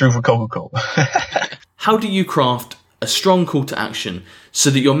even true for Coca-Cola. How do you craft a strong call to action so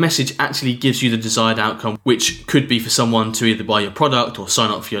that your message actually gives you the desired outcome, which could be for someone to either buy your product or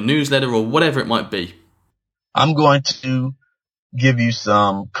sign up for your newsletter or whatever it might be? I'm going to give you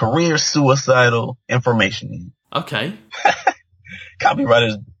some career suicidal information. Okay.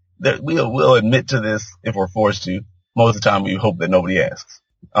 Copywriters, we'll admit to this if we're forced to. Most of the time we hope that nobody asks.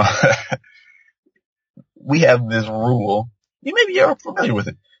 We have this rule. Maybe you're familiar with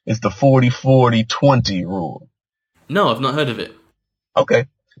it. It's the 40-40-20 rule. No, I've not heard of it. Okay.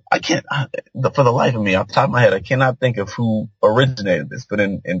 For the life of me, off the top of my head, I cannot think of who originated this, but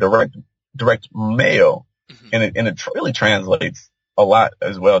in direct mail, and it really translates a lot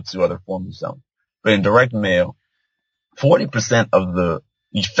as well to other forms of selling. But in direct mail, 40% of the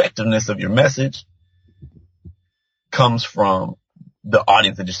effectiveness of your message comes from the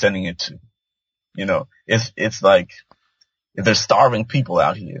audience that you're sending it to. It's like if there's starving people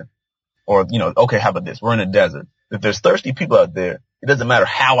out here, or, okay, how about this? We're in a desert. If there's thirsty people out there, it doesn't matter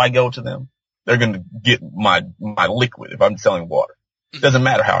how I go to them. They're going to get my liquid if I'm selling water. It doesn't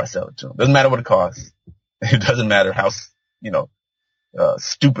matter how I sell it to them. It doesn't matter what it costs. It doesn't matter how,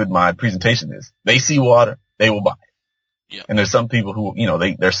 stupid my presentation is. They see water, they will buy it. Yeah. And there's some people who,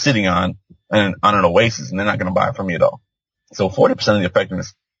 they're sitting on an oasis and they're not going to buy it from me at all. So 40% of the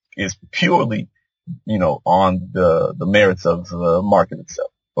effectiveness is purely, on the merits of the market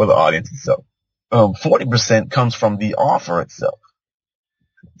itself or the audience itself. 40% comes from the offer itself.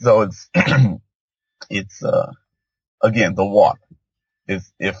 So it's again, the water.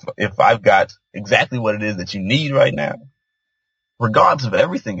 If I've got exactly what it is that you need right now, regardless of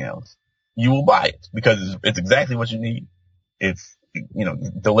everything else, you will buy it because it's exactly what you need. It's,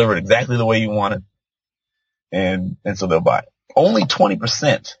 delivered exactly the way you want it. And so they'll buy it. Only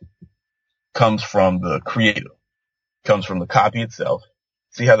 20% comes from the creative, comes from the copy itself.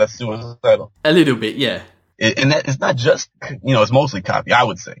 See how that's suicidal? A little bit, yeah. And that it's not just, it's mostly copy, I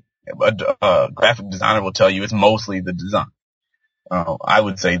would say. A graphic designer will tell you it's mostly the design. I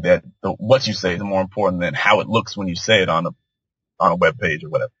would say that what you say is more important than how it looks when you say it on a web page or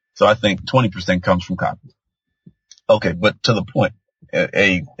whatever. So I think 20% comes from copy. Okay, but to the point,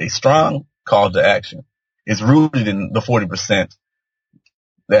 a strong call to action is rooted in the 40%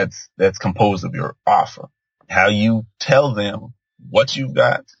 that's composed of your offer. How you tell them what you've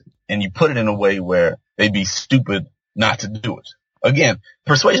got, and you put it in a way where they'd be stupid not to do it. Again,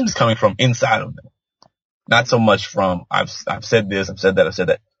 persuasion is coming from inside of them, not so much from I've said this, I've said that, I've said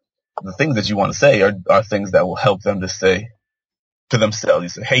that. The things that you want to say are things that will help them to say to themselves. You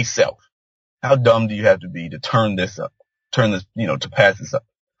say, hey, self, how dumb do you have to be to turn this, to pass this up?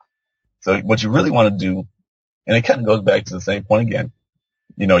 So what you really want to do, and it kind of goes back to the same point again,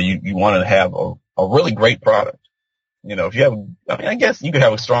 you want to have a really great product. If you have, I guess you could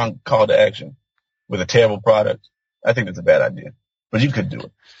have a strong call to action with a terrible product. I think that's a bad idea, but you could do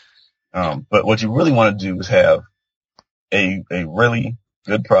it. But what you really want to do is have a really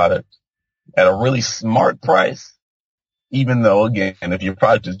good product at a really smart price, even though, again, if your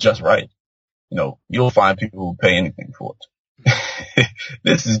product is just right, you'll find people who pay anything for it.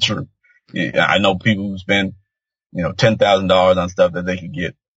 This is true. Yeah, I know people who spend, $10,000 on stuff that they could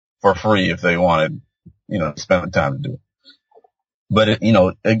get for free if they wanted, to spend the time to do it. But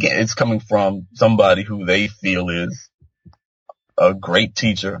again, it's coming from somebody who they feel is a great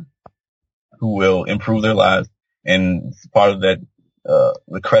teacher who will improve their lives, and part of that,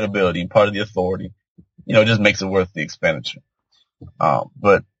 the credibility and part of the authority, just makes it worth the expenditure.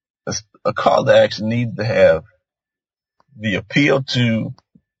 But a call to action needs to have the appeal to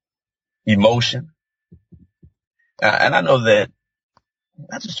emotion. And I know that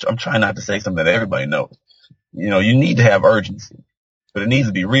I'm trying not to say something that everybody knows. You need to have urgency, but it needs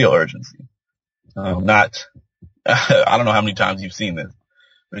to be real urgency. Not, I don't know how many times you've seen this,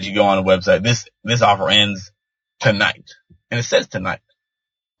 but you go on a website, this offer ends tonight, and it says tonight.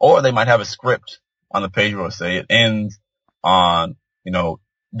 Or they might have a script on the page where it'll say it ends on,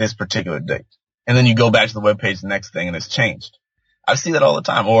 this particular date. And then you go back to the webpage the next thing and it's changed. I see that all the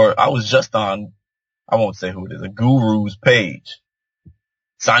time. Or I was just on, I won't say who it is, a guru's page.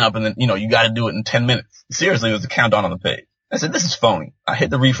 Sign up and then, you got to do it in 10 minutes. Seriously, it was a countdown on the page. I said, this is phony. I hit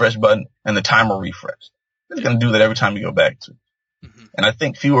the refresh button and the timer refreshed. It's going to do that every time you go back to it. Mm-hmm. And I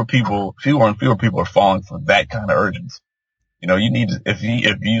think fewer and fewer people are falling for that kind of urgency. You need to, if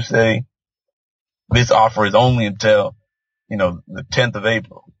you say this offer is only until, the 10th of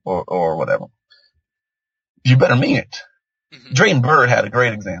April or whatever, you better mean it. Mm-hmm. Drayton Bird had a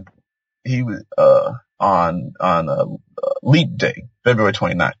great example. He was, on Leap Day, February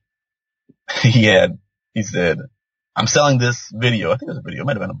 29th. He said, I'm selling this video. I think it was a video. It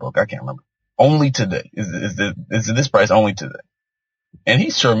might have been a book. I can't remember. Only today. Is this price only today? And he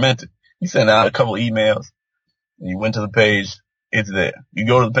sure meant it. He sent out a couple emails. And you went to the page. It's there. You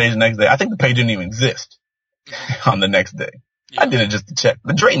go to the page the next day. I think the page didn't even exist on the next day. Yeah. I did it just to check.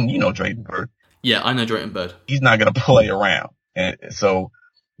 But Drayton, Drayton Bird. Yeah, I know Drayton Bird. He's not going to play around. And so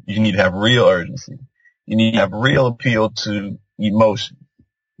you need to have real urgency. You need to have real appeal to emotion.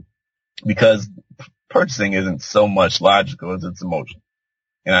 Because purchasing isn't so much logical as it's emotion.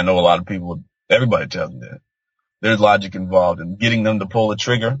 And I know a lot of people, everybody tells me that. There's logic involved in getting them to pull the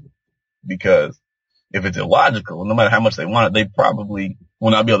trigger, because if it's illogical, no matter how much they want it, they probably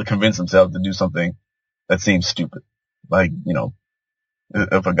will not be able to convince themselves to do something that seems stupid. Like,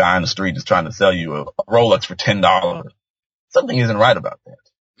 if a guy on the street is trying to sell you a Rolex for $10, something isn't right about that.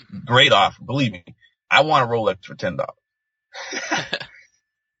 Great offer, believe me. I want a Rolex for $10.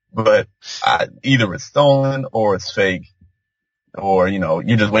 But either it's stolen or it's fake, or,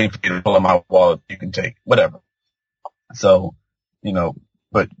 you're just waiting for you to pull out my wallet you can take, whatever. So,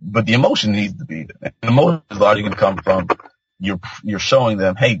 but the emotion needs to be there. And emotion is largely going to come from you're showing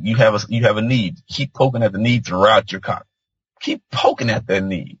them, hey, you have a need. Keep poking at the need throughout your copy. Keep poking at that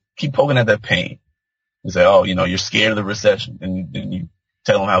need. Keep poking at that pain. You say, oh, you're scared of the recession, and you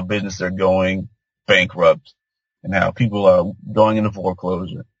tell them how businesses are going bankrupt and how people are going into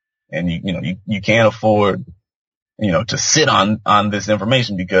foreclosure, and you can't afford, to sit on this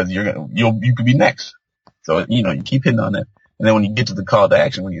information because you could be next. So, you keep hitting on that. And then when you get to the call to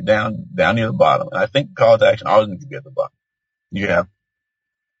action, when you're down near the bottom, and I think call to action always needs to be at the bottom. You have,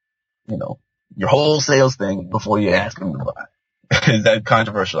 your whole sales thing before you ask them to buy. Is that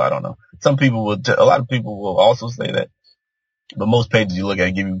controversial? I don't know. A lot of people will also say that, but most pages you look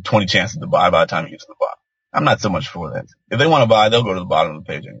at give you 20 chances to buy by the time you get to the bottom. I'm not so much for that. If they want to buy, they'll go to the bottom of the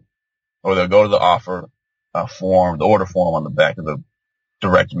page anyway. Or they'll go to the offer form, the order form on the back of the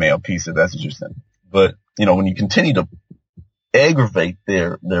direct mail piece if that's what you're saying. But, when you continue to aggravate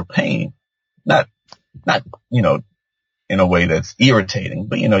their pain, not, in a way that's irritating,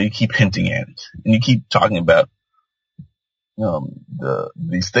 but, you keep hinting at it and you keep talking about,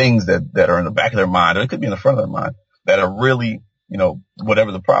 these things that are in the back of their mind, or it could be in the front of their mind, that are really,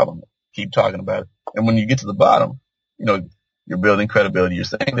 whatever the problem is. Keep talking about it. And when you get to the bottom, you're building credibility. You're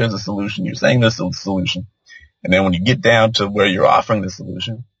saying there's a solution. You're saying there's a solution. And then when you get down to where you're offering the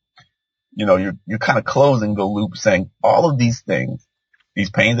solution, you're kind of closing the loop, saying all of these things, these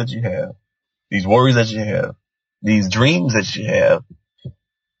pains that you have, these worries that you have, these dreams that you have,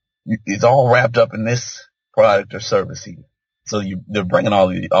 it's all wrapped up in this product or service here. So they're bringing all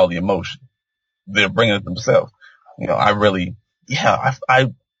the emotion. They're bringing it themselves. I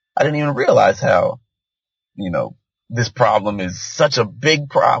didn't even realize how, this problem is such a big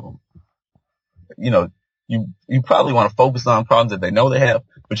problem. You probably want to focus on problems that they know they have,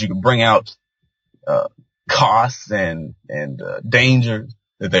 but you can bring out, costs and dangers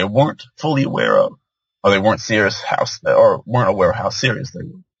that they weren't fully aware of, or they weren't weren't aware of how serious they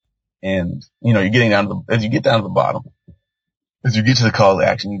were. And, you're getting as you get down to the bottom, as you get to the call to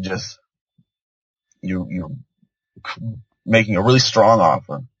action, you're making a really strong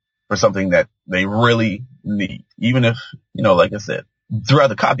offer for something that they really need. Even if, like I said, throughout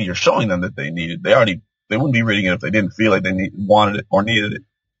the copy, you're showing them that they need it. They wouldn't be reading it if they didn't feel like they wanted it or needed it.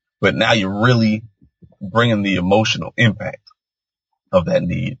 But now you're really bringing the emotional impact of that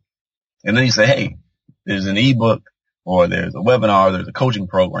need. And then you say, hey, there's an ebook, or there's a webinar, or there's a coaching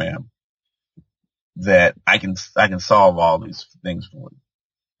program that I can solve all these things for you.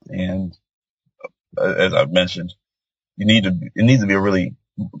 And as I've mentioned, it needs to be a really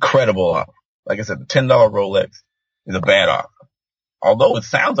credible offer. Like I said, the $10 Rolex is a bad offer. Although it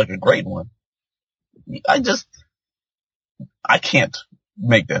sounds like a great one, I can't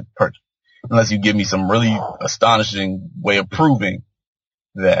make that purchase. unless you give me some really astonishing way of proving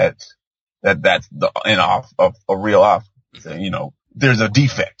that's an off of a real offer. So, there's a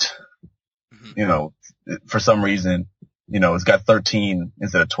defect, for some reason, it's got 13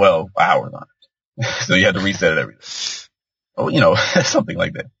 instead of 12 hours on it. So you have to reset it every day. Oh, something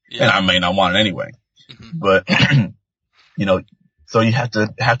like that. Yeah. And I may not want it anyway, but, so you have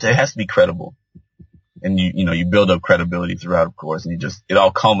to, it has to be credible. And you build up credibility throughout, of course, and it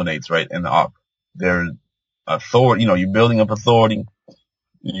all culminates right in the offer. There's authority, you're building up authority.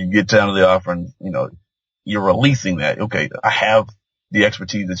 You get down to the offer and, you're releasing that. Okay, I have the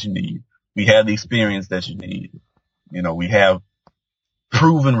expertise that you need. We have the experience that you need. We have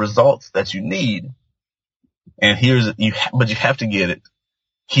proven results that you need. And but you have to get it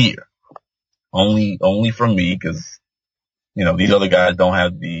here. Only from me, because, these other guys don't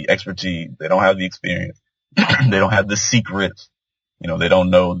have the expertise. They don't have the experience. They don't have the secrets. They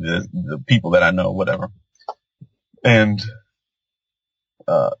don't know the people that I know, whatever. And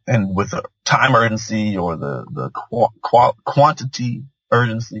with the time urgency or the quantity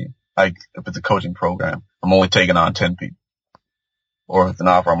urgency, like if it's a coaching program, I'm only taking on 10 people. Or if it's an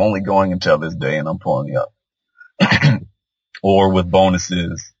offer, I'm only going until this day and I'm pulling the up. Or with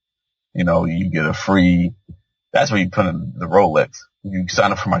bonuses, you get a free, that's where you put in the Rolex. You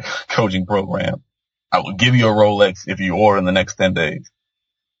sign up for my coaching program, I will give you a Rolex if you order in the next 10 days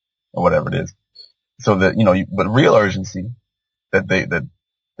or whatever it is. So that, but real urgency that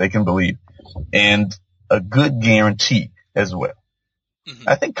they can believe, and a good guarantee as well.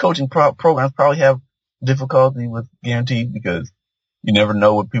 I think coaching programs probably have difficulty with guarantees because you never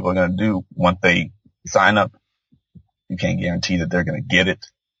know what people are going to do once they sign up. You can't guarantee that they're going to get it.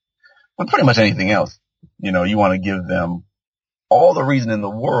 But pretty much anything else, you want to give them all the reason in the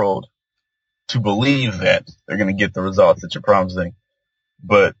world to believe that they're going to get the results that you're promising,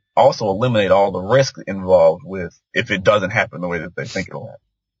 but also eliminate all the risk involved with if it doesn't happen the way that they think it'll happen.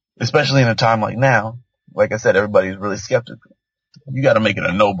 Especially in a time like now, like I said, everybody's really skeptical. You got to make it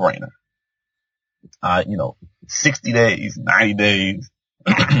a no-brainer. 60 days, 90 days,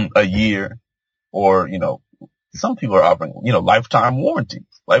 a year, or, some people are offering, lifetime warranties,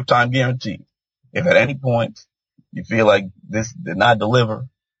 lifetime guarantees. If at any point you feel like this did not deliver,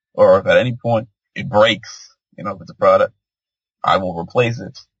 or if at any point it breaks, if it's a product, I will replace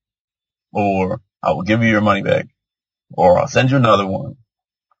it, or I will give you your money back, or I'll send you another one.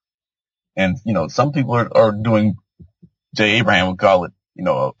 And, some people are doing, Jay Abraham would call it,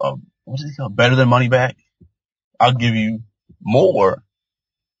 what does he call it? Better than money back. I'll give you more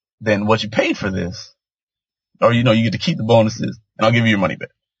than what you paid for this. Or, you get to keep the bonuses and I'll give you your money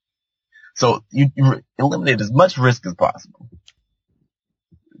back. So you eliminate as much risk as possible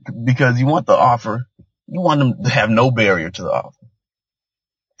because you want the offer. You want them to have no barrier to the offer.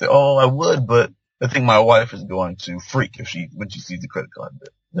 Say, oh, I would, but I think my wife is going to freak when she sees the credit card bill.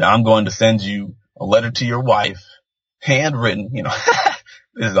 Then I'm going to send you a letter to your wife, handwritten,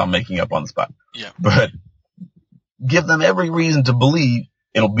 this is I'm making up on the spot. Yeah. But give them every reason to believe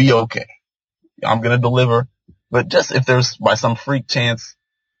it'll be okay. I'm going to deliver. But just if there's by some freak chance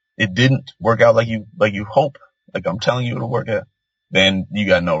it didn't work out like you hope, like I'm telling you it'll work out, then you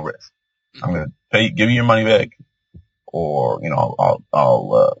got no risk. I'm going to give you your money back, or,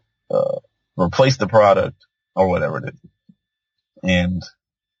 I'll replace the product or whatever it is. And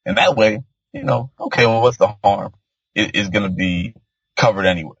that way, okay, well, what's the harm? It is going to be covered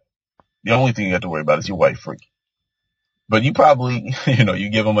anyway. The only thing you have to worry about is your wife freaking. But you probably, you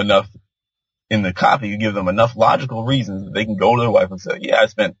give them enough in the copy, you give them enough logical reasons that they can go to their wife and say, yeah, I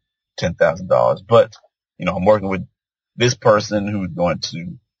spent $10,000, but, I'm working with this person who's going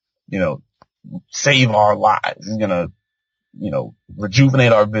to, save our lives. He's going to,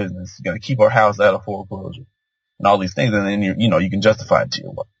 rejuvenate our business. He's going to keep our house out of foreclosure and all these things. And then, you can justify it to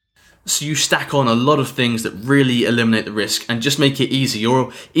your wife. So you stack on a lot of things that really eliminate the risk and just make it easy,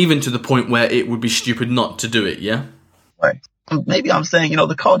 or even to the point where it would be stupid not to do it, yeah? Right. Maybe I'm saying,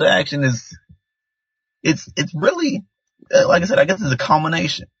 the call to action is, it's really, like I said, I guess it's a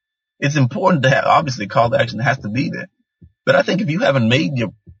combination. It's important to have, obviously, call to action has to be there. But I think if you haven't made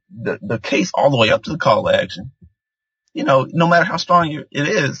the case all the way up to the call to action, no matter how strong it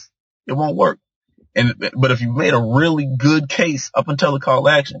is, it won't work. But if you've made a really good case up until the call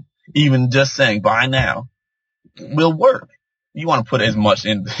to action, even just saying buy now will work. You want to put as much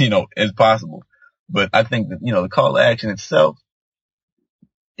in, as possible. But I think that, the call to action itself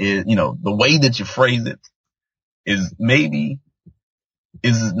is, the way that you phrase it is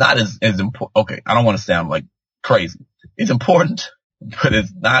not as important. Okay. I don't want to sound like crazy. It's important, but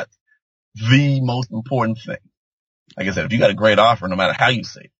it's not the most important thing. Like I said, if you got a great offer, no matter how you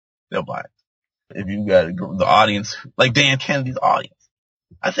say it, they'll buy it. If you got the audience, like Dan Kennedy's audience,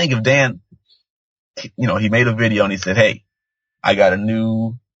 I think if Dan, he made a video and he said, hey, I got a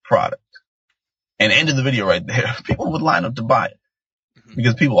new product, and ended the video right there, people would line up to buy it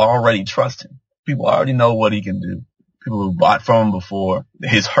because people already trust him. People already know what he can do. People who bought from him before,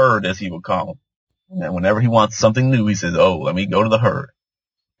 his herd, as he would call them. And whenever he wants something new, he says, oh, let me go to the herd.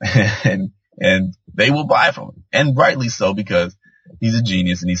 and they will buy from him. And rightly so, because he's a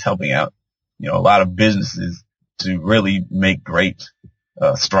genius and he's helping out, a lot of businesses to really make great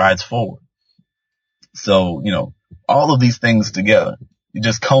strides forward. So, all of these things together, it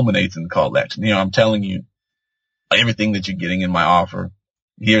just culminates in the call to action. I'm telling you everything that you're getting in my offer.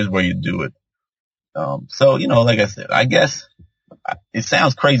 Here's where you do it. So, like I said, I guess it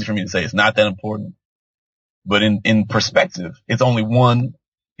sounds crazy for me to say it's not that important, but in perspective, it's only one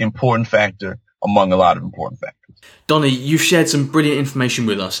important factor among a lot of important factors. Donnie, you've shared some brilliant information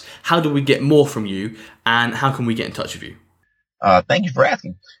with us. How do we get more from you, and how can we get in touch with you? Thank you for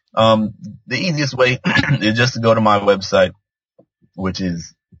asking. The easiest way is just to go to my website, which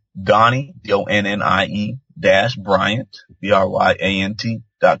is Donnie, DONNIE Bryant,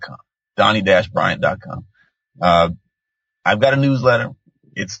 BRYANT.com. Donnie-Bryant.com. I've got a newsletter.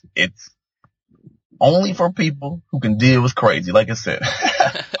 It's only for people who can deal with crazy. Like I said,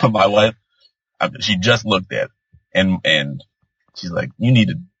 my wife, she just looked at it and she's like, you need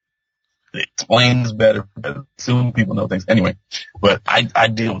to explain this better. Soon people know things. Anyway, but I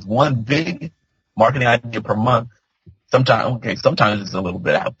deal with one big marketing idea per month. Sometimes it's a little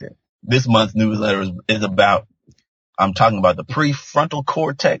bit out there. This month's newsletter is about, I'm talking about the prefrontal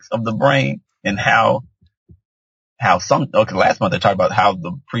cortex of the brain and last month I talked about how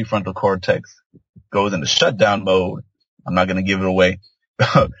the prefrontal cortex goes into shutdown mode. I'm not going to give it away.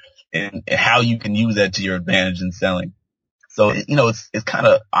 And how you can use that to your advantage in selling. So, it's kind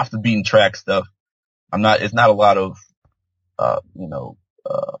of off the beaten track stuff. It's not a lot of,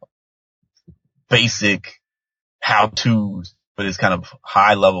 basic how-tos, but it's kind of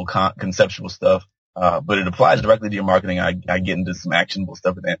high level conceptual stuff. But it applies directly to your marketing. I get into some actionable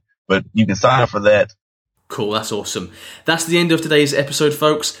stuff with that, but you can sign up for that. Cool. That's awesome. That's the end of today's episode,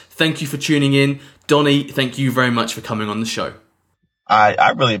 folks. Thank you for tuning in. Donnie, thank you very much for coming on the show.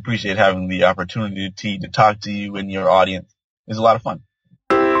 I really appreciate having the opportunity to talk to you and your audience. It was a lot of fun.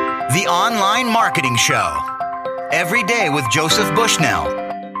 The Online Marketing Show. Every day with Joseph Bushnell,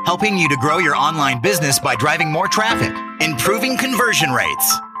 helping you to grow your online business by driving more traffic, improving conversion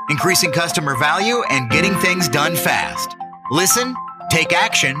rates, increasing customer value, and getting things done fast. Listen, take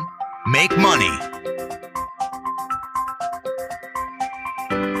action, make money.